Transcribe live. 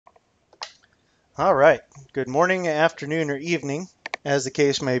All right. Good morning, afternoon, or evening, as the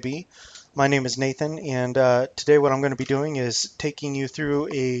case may be. My name is Nathan, and today what I'm going to be doing is taking you through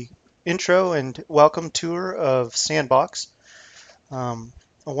a intro and welcome tour of Sandbox. I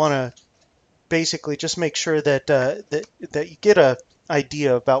want to basically just make sure that you get a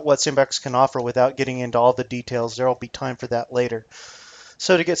idea about what Sandbox can offer without getting into all the details. There will be time for that later.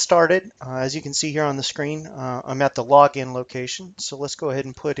 So to get started, as you can see here on the screen, I'm at the login location. So let's go ahead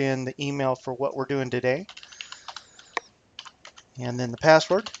and put in the email for what we're doing today, and then the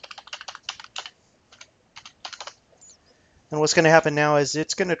password. And what's going to happen now is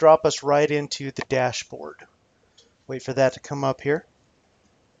it's going to drop us right into the dashboard. Wait for that to come up here.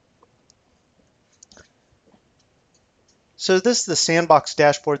 So this is the Sandbox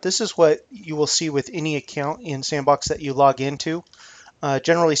dashboard. This is what you will see with any account in Sandbox that you log into.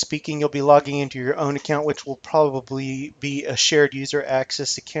 Generally speaking, you'll be logging into your own account, which will probably be a shared user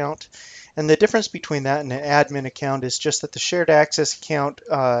access account. And the difference between that and an admin account is just that the shared access account,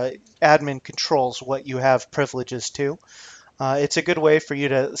 admin controls what you have privileges to. It's a good way for you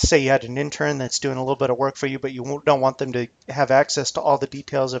to say you had an intern that's doing a little bit of work for you, but you don't want them to have access to all the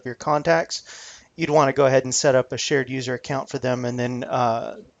details of your contacts. You'd want to go ahead and set up a shared user account for them and then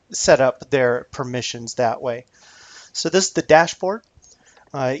set up their permissions that way. So this is the dashboard.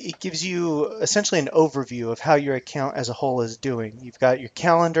 It gives you essentially an overview of how your account as a whole is doing. You've got your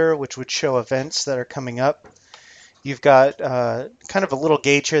calendar, which would show events that are coming up. You've got kind of a little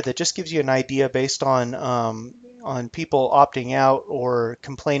gauge here that just gives you an idea based on people opting out or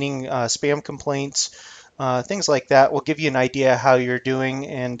complaining, spam complaints, things like that will give you an idea how you're doing.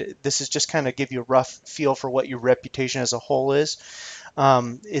 And this is just kind of give you a rough feel for what your reputation as a whole is.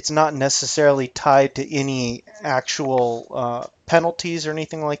 It's not necessarily tied to any actual penalties or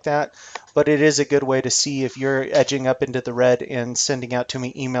anything like that, but it is a good way to see if you're edging up into the red and sending out too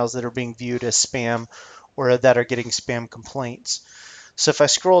many emails that are being viewed as spam or that are getting spam complaints. So if I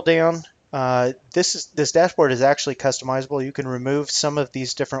scroll down, this dashboard is actually customizable. You can remove some of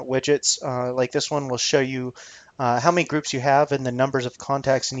these different widgets. Like this one will show you how many groups you have and the numbers of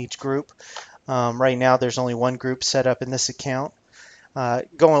contacts in each group. Right now, there's only one group set up in this account.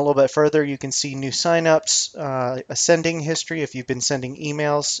 Going a little bit further, you can see new signups, a sending history if you've been sending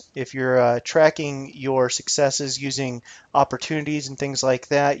emails. If you're tracking your successes using opportunities and things like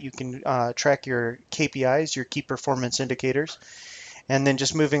that, you can track your KPIs, your key performance indicators. And then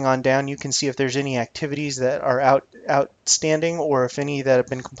just moving on down, you can see if there's any activities that are outstanding or if any that have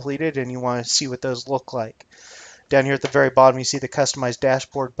been completed and you want to see what those look like. Down here at the very bottom, you see the Customize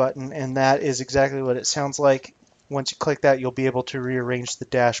Dashboard button, and that is exactly what it sounds like. Once you click that, you'll be able to rearrange the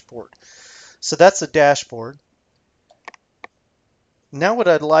dashboard. So that's the dashboard. Now what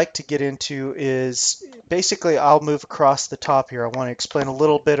I'd like to get into is basically I'll move across the top here. I want to explain a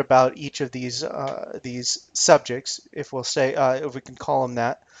little bit about each of these subjects, if we'll say if we can call them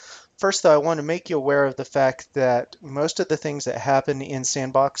that. First, though, I want to make you aware of the fact that most of the things that happen in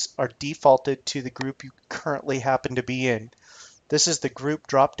Sandbox are defaulted to the group you currently happen to be in. This is the group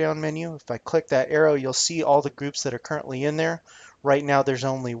drop-down menu. If I click that arrow, you'll see all the groups that are currently in there. Right now, there's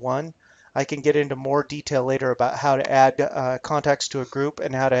only one. I can get into more detail later about how to add contacts to a group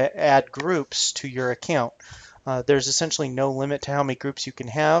and how to add groups to your account. There's essentially no limit to how many groups you can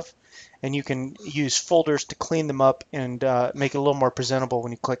have, and you can use folders to clean them up and make it a little more presentable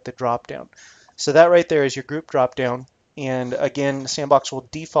when you click the drop-down. So that right there is your group drop-down, and again, Sandbox will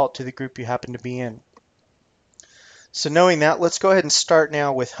default to the group you happen to be in. So knowing that, let's go ahead and start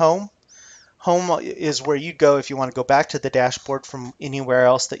now with Home. Home is where you'd go if you want to go back to the dashboard from anywhere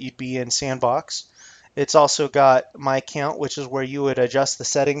else that you'd be in Sandbox. It's also got My Account, which is where you would adjust the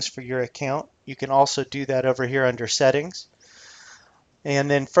settings for your account. You can also do that over here under Settings.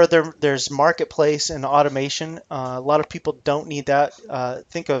 And then further, there's Marketplace and Automation. A lot of people don't need that.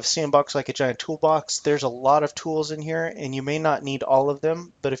 Think of Sandbox like a giant toolbox. There's a lot of tools in here, and you may not need all of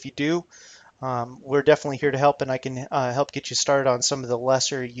them, but if you do, we're definitely here to help, and I can help get you started on some of the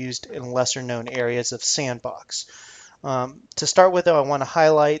lesser used and lesser known areas of Sandbox. To start with, though, I want to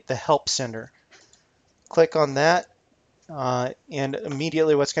highlight the Help Center. Click on that, and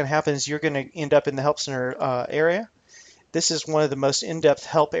immediately what's going to happen is you're going to end up in the Help Center area. This is one of the most in-depth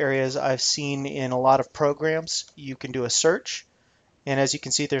help areas I've seen in a lot of programs. You can do a search, and as you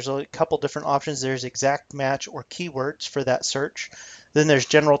can see, there's a couple different options. There's exact match or keywords for that search. Then there's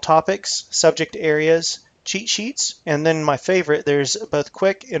general topics, subject areas, cheat sheets, and then my favorite, there's both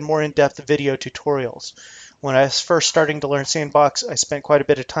quick and more in-depth video tutorials. When I was first starting to learn Sandbox, I spent quite a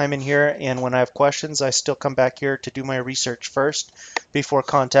bit of time in here, and when I have questions, I still come back here to do my research first before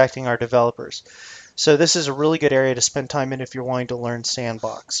contacting our developers. So this is a really good area to spend time in if you're wanting to learn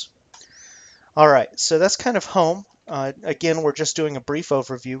Sandbox. All right, so that's kind of home. Again, we're just doing a brief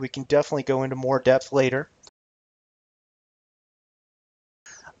overview. We can definitely go into more depth later.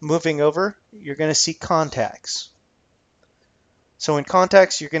 Moving over, you're going to see contacts. So in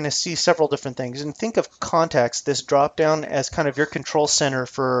contacts, you're going to see several different things. And think of contacts, this drop down, as kind of your control center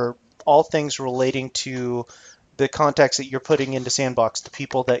for all things relating to the contacts that you're putting into Sandbox, the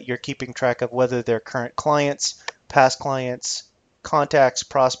people that you're keeping track of, whether they're current clients, past clients, contacts,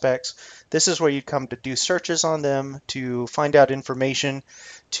 prospects. This is where you come to do searches on them, to find out information,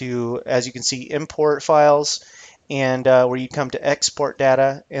 to, as you can see, import files, and where you come to export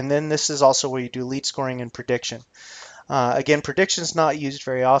data. And then this is also where you do lead scoring and prediction. Again, prediction is not used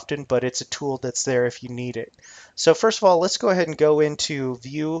very often, but it's a tool that's there if you need it. So first of all, let's go ahead and go into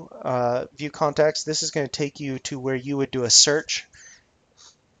view contacts. This is going to take you to where you would do a search.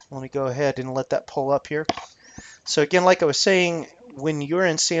 Let me go ahead and let that pull up here. So again, like I was saying, when you're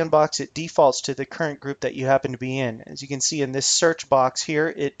in Sandbox, it defaults to the current group that you happen to be in. As you can see in this search box here,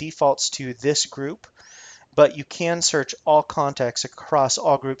 it defaults to this group, but you can search all contacts across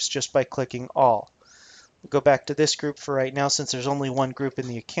all groups just by clicking all. We'll go back to this group for right now since there's only one group in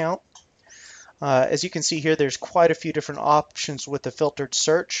the account. As you can see here, there's quite a few different options with the filtered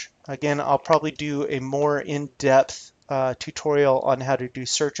search. Again, I'll probably do a more in-depth tutorial on how to do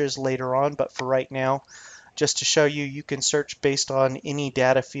searches later on, but for right now, just to show you, you can search based on any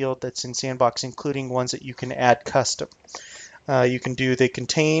data field that's in Sandbox, including ones that you can add custom. You can do they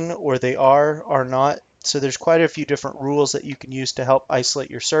contain or they are not. So there's quite a few different rules that you can use to help isolate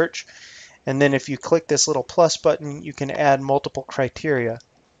your search. And then if you click this little plus button, you can add multiple criteria.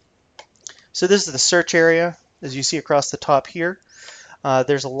 So this is the search area, as you see across the top here.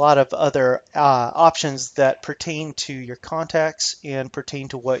 There's a lot of other options that pertain to your contacts and pertain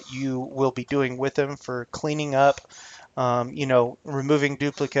to what you will be doing with them for cleaning up, removing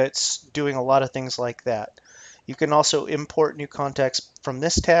duplicates, doing a lot of things like that. You can also import new contacts from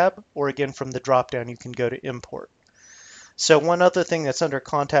this tab, or again from the drop-down you can go to import. So one other thing that's under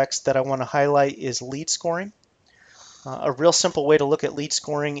contacts that I want to highlight is lead scoring. A real simple way to look at lead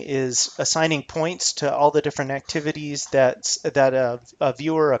scoring is assigning points to all the different activities that a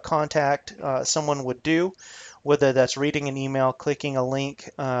viewer, a contact, someone would do, whether that's reading an email, clicking a link,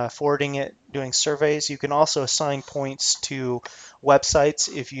 forwarding it, doing surveys. You can also assign points to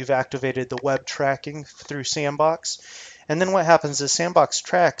websites if you've activated the web tracking through Sandbox. And then what happens is Sandbox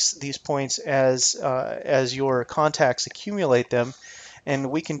tracks these points as your contacts accumulate them,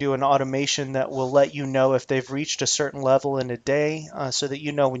 and we can do an automation that will let you know if they've reached a certain level in a day, so that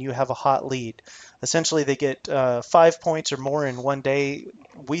you know when you have a hot lead. Essentially, they get 5 points or more in one day.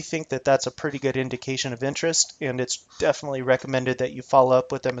 We think that that's a pretty good indication of interest, and it's definitely recommended that you follow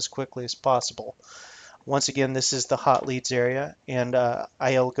up with them as quickly as possible. Once again, this is the hot leads area, and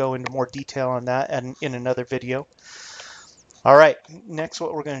I'll go into more detail on that in another video. All right, next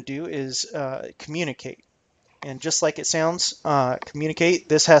what we're going to do is communicate. And just like it sounds, communicate,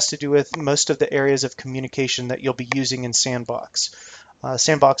 this has to do with most of the areas of communication that you'll be using in Sandbox.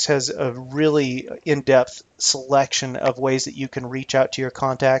 Sandbox has a really in-depth selection of ways that you can reach out to your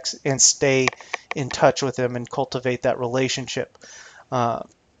contacts and stay in touch with them and cultivate that relationship.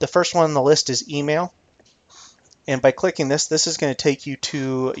 The first one on the list is email. And by clicking this, this is going to take you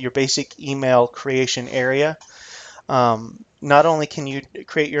to your basic email creation area. Not only can you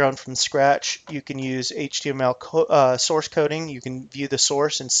create your own from scratch, you can use HTML source coding. You can view the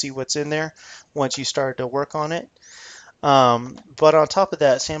source and see what's in there once you start to work on it. But on top of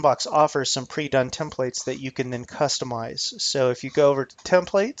that, Sandbox offers some pre-done templates that you can then customize. So if you go over to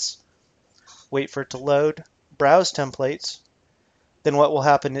templates, wait for it to load, browse templates, then what will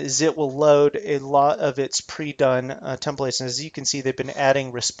happen is it will load a lot of its pre-done templates. And as you can see, they've been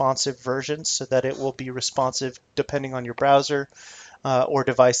adding responsive versions so that it will be responsive depending on your browser or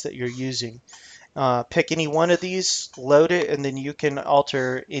device that you're using. Pick any one of these, load it, and then you can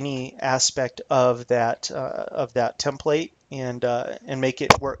alter any aspect of that template and make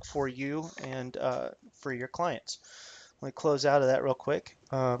it work for you and for your clients. Let me close out of that real quick.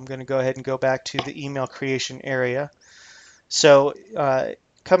 I'm going to go ahead and go back to the email creation area. So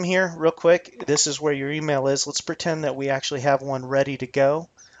come here real quick. This is where your email is. Let's pretend that we actually have one ready to go,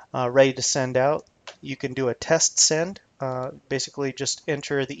 ready to send out. You can do a test send. Basically just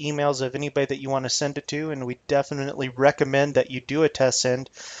enter the emails of anybody that you want to send it to, and we definitely recommend that you do a test send.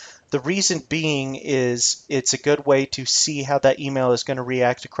 The reason being is it's a good way to see how that email is going to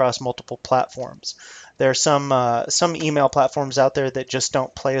react across multiple platforms. There are some email platforms out there that just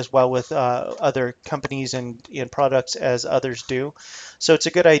don't play as well with other companies and products as others do. So it's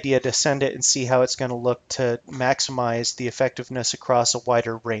a good idea to send it and see how it's going to look to maximize the effectiveness across a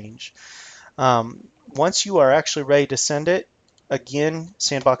wider range. Once you are actually ready to send it, again,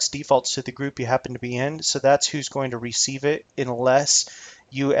 Sandbox defaults to the group you happen to be in, so that's who's going to receive it unless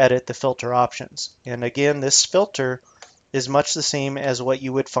you edit the filter options. And again, this filter is much the same as what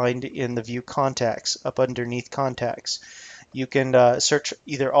you would find in the view contacts up underneath contacts. You can search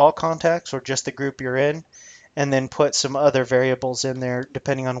either all contacts or just the group you're in, and then put some other variables in there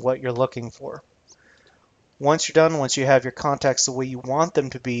depending on what you're looking for. Once you're done, once you have your contacts the way you want them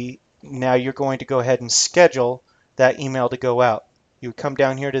to be, now you're going to go ahead and schedule that email to go out. You would come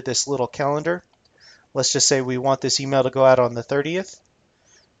down here to this little calendar. Let's just say we want this email to go out on the 30th.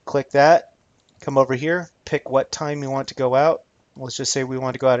 Click that, come over here, pick what time you want to go out. Let's just say we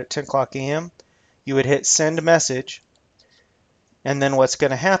want to go out at 10 o'clock a.m. You would hit send message, and then what's going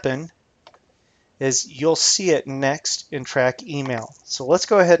to happen is you'll see it next in track email. So let's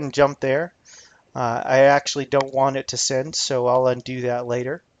go ahead and jump there. I actually don't want it to send, so I'll undo that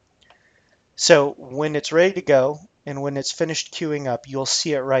later. So when it's ready to go and when it's finished queuing up, you'll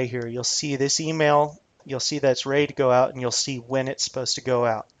see it right here. You'll see this email, you'll see that it's ready to go out, and you'll see when it's supposed to go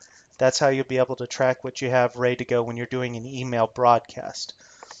out. That's how you'll be able to track what you have ready to go when you're doing an email broadcast.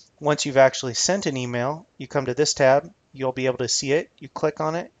 Once you've actually sent an email, you come to this tab, you'll be able to see it, you click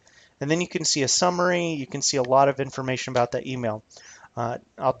on it, and then you can see a summary, you can see a lot of information about that email.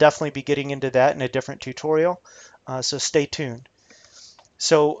 I'll definitely be getting into that in a different tutorial, so stay tuned.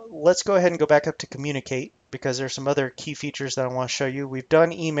 So let's go ahead and go back up to communicate because there's some other key features that I want to show you. We've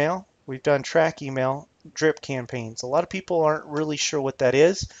done email, we've done track email, drip campaigns. A lot of people aren't really sure what that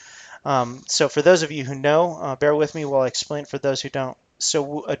is. So for those of you who know, bear with me while I explain for those who don't.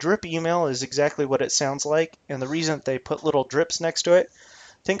 So a drip email is exactly what it sounds like, and the reason that they put little drips next to it,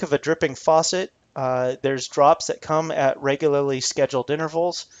 think of a dripping faucet. There's drops that come at regularly scheduled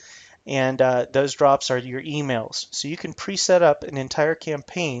intervals, and those drops are your emails. So you can preset up an entire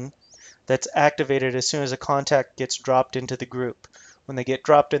campaign that's activated as soon as a contact gets dropped into the group. When they get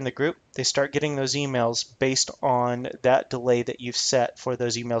dropped in the group, they start getting those emails based on that delay that you've set for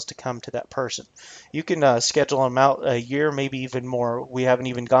those emails to come to that person. You can schedule them out a year, maybe even more. We haven't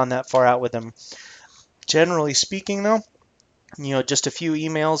even gone that far out with them. Generally speaking, though, just a few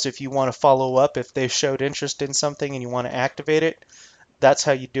emails if you want to follow up if they showed interest in something and you want to activate it. That's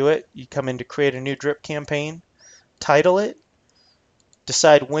how you do it. You come in to create a new drip campaign, title it,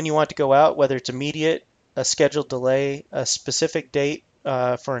 decide when you want to go out, whether it's immediate, a scheduled delay, a specific date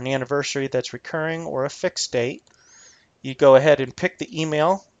for an anniversary that's recurring, or a fixed date. You go ahead and pick the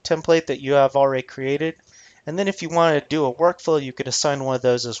email template that you have already created. And then if you want to do a workflow, you could assign one of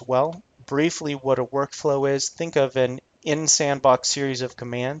those as well. Briefly, what a workflow is, think of an in-sandbox series of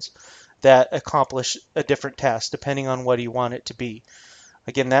commands that accomplish a different task depending on what you want it to be.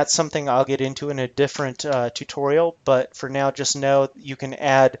 Again, that's something I'll get into in a different tutorial, but for now, just know you can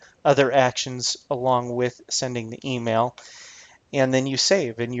add other actions along with sending the email, and then you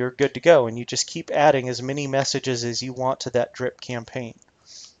save and you're good to go, and you just keep adding as many messages as you want to that drip campaign.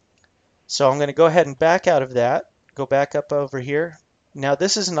 So I'm going to go ahead and back out of that, go back up over here. Now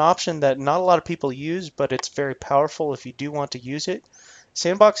this is an option that not a lot of people use, but it's very powerful if you do want to use it.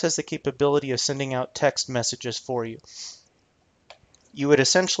 Sandbox has the capability of sending out text messages for you. You would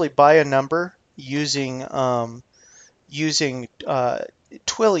essentially buy a number using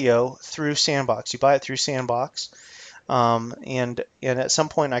Twilio through Sandbox. You buy it through Sandbox, and at some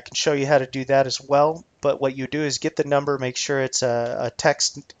point I can show you how to do that as well. But what you do is get the number, make sure it's a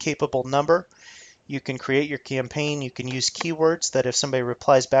text-capable number. You can create your campaign. You can use keywords that if somebody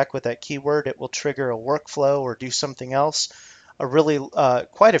replies back with that keyword, it will trigger a workflow or do something else.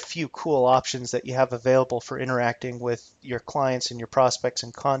 Quite a few cool options that you have available for interacting with your clients and your prospects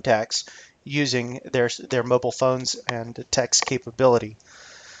and contacts using their mobile phones and text capability.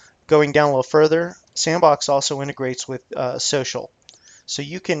 Going down a little further, Sandbox also integrates with social. So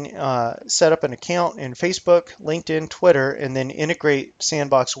you can set up an account in Facebook, LinkedIn, Twitter, and then integrate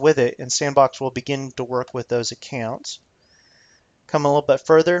Sandbox with it, and Sandbox will begin to work with those accounts. Come a little bit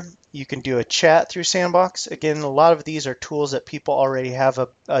further, you can do a chat through Sandbox. Again, a lot of these are tools that people already have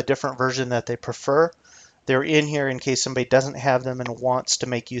a different version that they prefer. They're in here in case somebody doesn't have them and wants to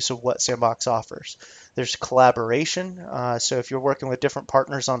make use of what Sandbox offers. There's collaboration. So if you're working with different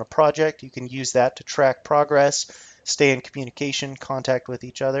partners on a project, you can use that to track progress, stay in communication, contact with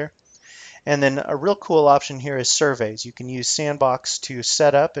each other. And then a real cool option here is surveys. You can use Sandbox to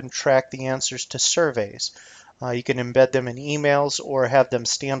set up and track the answers to surveys. You can embed them in emails or have them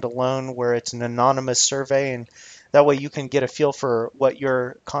stand alone where it's an anonymous survey, and that way you can get a feel for what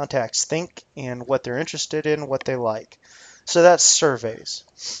your contacts think and what they're interested in, what they like. So that's surveys.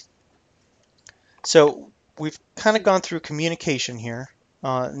 So we've kind of gone through communication here.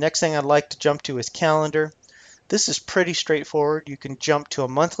 Next thing I'd like to jump to is calendar. This is pretty straightforward. You can jump to a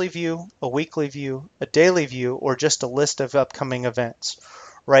monthly view, a weekly view, a daily view, or just a list of upcoming events.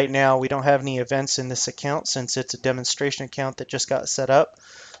 Right now, we don't have any events in this account since it's a demonstration account that just got set up.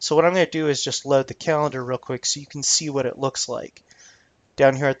 So what I'm going to do is just load the calendar real quick so you can see what it looks like.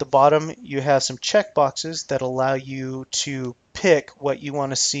 Down here at the bottom, you have some check boxes that allow you to pick what you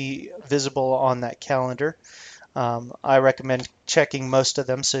want to see visible on that calendar. I recommend checking most of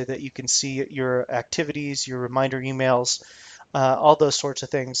them so that you can see your activities, your reminder emails, all those sorts of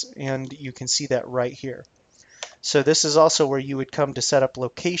things, and you can see that right here. So this is also where you would come to set up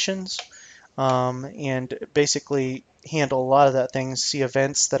locations and basically handle a lot of that things, see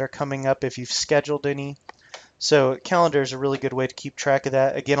events that are coming up if you've scheduled any. So calendar is a really good way to keep track of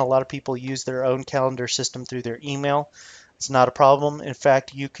that. Again, a lot of people use their own calendar system through their email. It's not a problem. In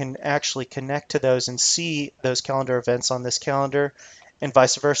fact, you can actually connect to those and see those calendar events on this calendar and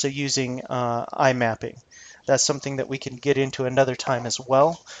vice versa using iMapping. That's something that we can get into another time as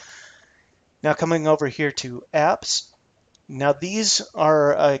well. Now coming over here to apps. Now these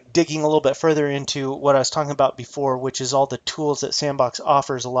are digging a little bit further into what I was talking about before, which is all the tools that Sandbox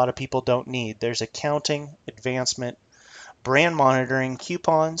offers a lot of people don't need. There's accounting, advancement, brand monitoring,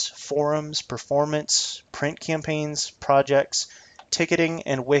 coupons, forums, performance, print campaigns, projects, ticketing,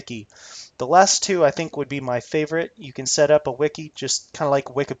 and wiki. The last two I think would be my favorite. You can set up a wiki just kind of like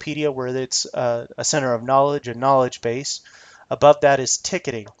Wikipedia where it's a center of knowledge, a knowledge base. Above that is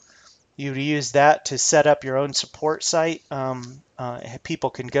ticketing. You use that to set up your own support site. People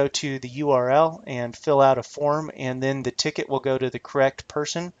can go to the URL and fill out a form, and then the ticket will go to the correct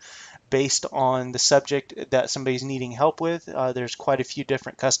person based on the subject that somebody's needing help with. There's quite a few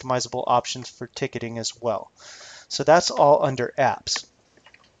different customizable options for ticketing as well. So that's all under apps.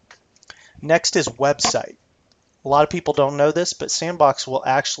 Next is website. A lot of people don't know this, but Sandbox will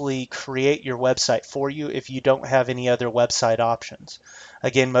actually create your website for you if you don't have any other website options.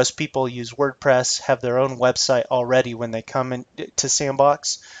 Again, most people use WordPress, have their own website already when they come into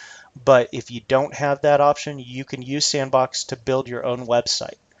Sandbox. But if you don't have that option, you can use Sandbox to build your own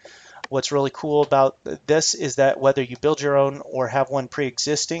website. What's really cool about this is that whether you build your own or have one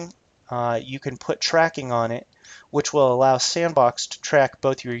pre-existing, you can put tracking on it, which will allow Sandbox to track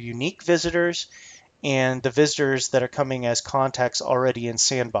both your unique visitors and the visitors that are coming as contacts already in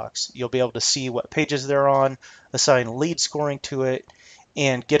Sandbox. You'll be able to see what pages they're on, assign lead scoring to it,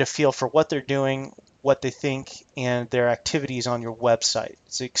 and get a feel for what they're doing, what they think, and their activities on your website.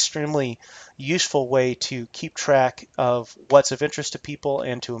 It's an extremely useful way to keep track of what's of interest to people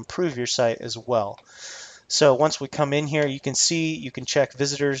and to improve your site as well. So once we come in here, you can see, you can check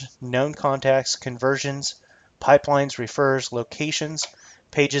visitors, known contacts, conversions, pipelines, refers, locations,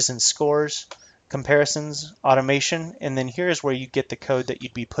 pages and scores, comparisons, automation, and then here's where you get the code that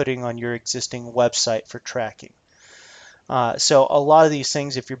you'd be putting on your existing website for tracking. So a lot of these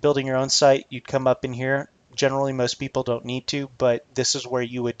things, if you're building your own site, you'd come up in here. Generally, most people don't need to, but this is where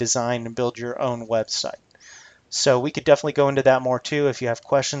you would design and build your own website. So we could definitely go into that more too. If you have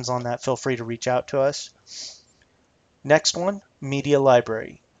questions on that, feel free to reach out to us. Next one, media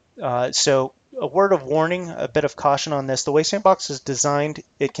library. So a word of warning, a bit of caution on this. The way Sandbox is designed,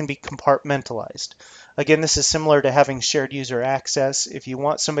 it can be compartmentalized. Again, this is similar to having shared user access. If you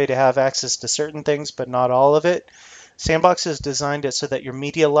want somebody to have access to certain things, but not all of it, Sandbox has designed it so that your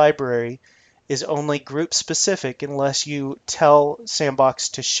media library is only group specific unless you tell Sandbox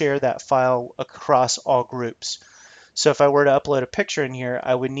to share that file across all groups. So if I were to upload a picture in here,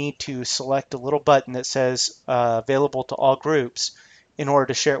 I would need to select a little button that says available to all groups in order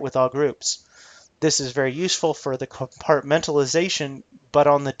to share it with all groups. This is very useful for the compartmentalization, but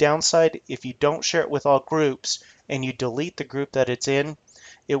on the downside, if you don't share it with all groups and you delete the group that it's in,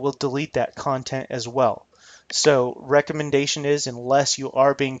 it will delete that content as well. So recommendation is, unless you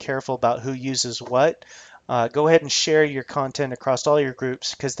are being careful about who uses what, go ahead and share your content across all your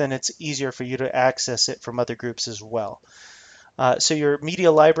groups, because then it's easier for you to access it from other groups as well. So your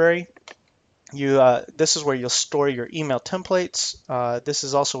media library, this is where you'll store your email templates. This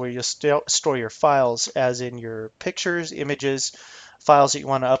is also where you'll store your files, as in your pictures, images, files that you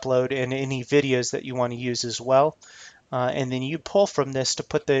want to upload, and any videos that you want to use as well. And then you pull from this to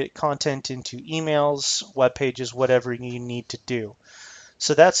put the content into emails, web pages, whatever you need to do.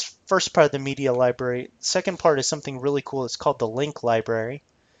 So that's first part of the media library. Second part is something really cool. It's called the link library.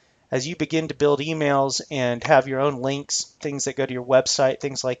 As you begin to build emails and have your own links, things that go to your website,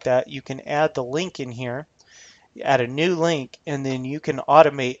 things like that, you can add the link in here, add a new link, and then you can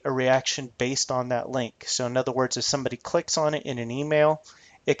automate a reaction based on that link. So in other words, if somebody clicks on it in an email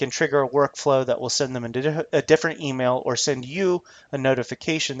it can trigger a workflow that will send them a different email or send you a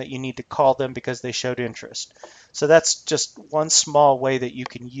notification that you need to call them because they showed interest. So that's just one small way that you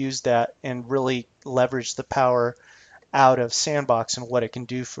can use that and really leverage the power out of Sandbox and what it can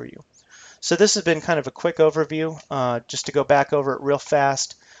do for you. So this has been kind of a quick overview. Just to go back over it real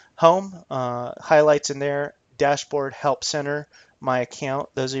fast. Home, highlights in there, dashboard, help center, my account.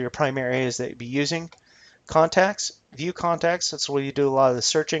 Those are your primary areas that you'll be using. Contacts, view contacts. That's where you do a lot of the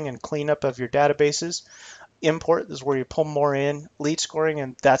searching and cleanup of your databases. Import is where you pull more in. Lead scoring,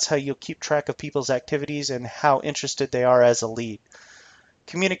 and that's how you'll keep track of people's activities and how interested they are as a lead.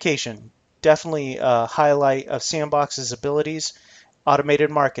 Communication, definitely a highlight of Sandbox's abilities. Automated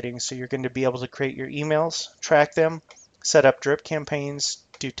marketing, so you're going to be able to create your emails, track them, set up drip campaigns,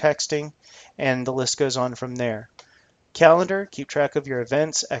 do texting, and the list goes on from there. Calendar, keep track of your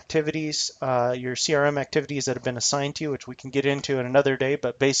events, activities, your CRM activities that have been assigned to you, which we can get into in another day,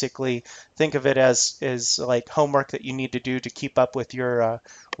 but basically think of it as like homework that you need to do to keep up with your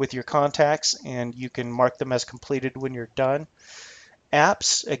contacts, and you can mark them as completed when you're done.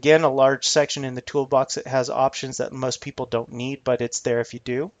 Apps, again, a large section in the toolbox that has options that most people don't need, but it's there if you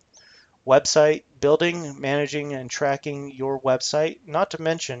do. Website, building, managing, and tracking your website. Not to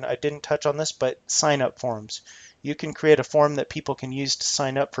mention, I didn't touch on this, but sign up forms. You can create a form that people can use to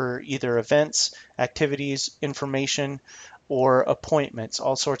sign up for either events, activities, information, or appointments,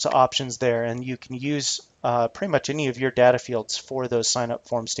 all sorts of options there. And you can use pretty much any of your data fields for those sign up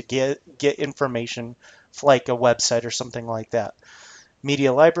forms to get information like a website or something like that.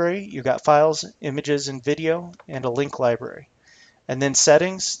 Media library, you got files, images, and video, and a link library. And then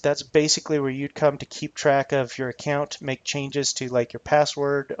settings, that's basically where you'd come to keep track of your account, make changes to like your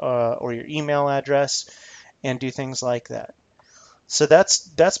password or your email address, and do things like that. So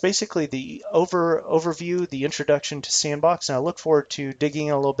that's basically the overview, the introduction to Sandbox, and I look forward to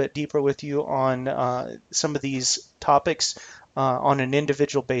digging a little bit deeper with you on some of these topics on an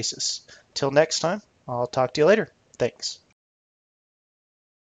individual basis. Till next time, I'll talk to you later. Thanks.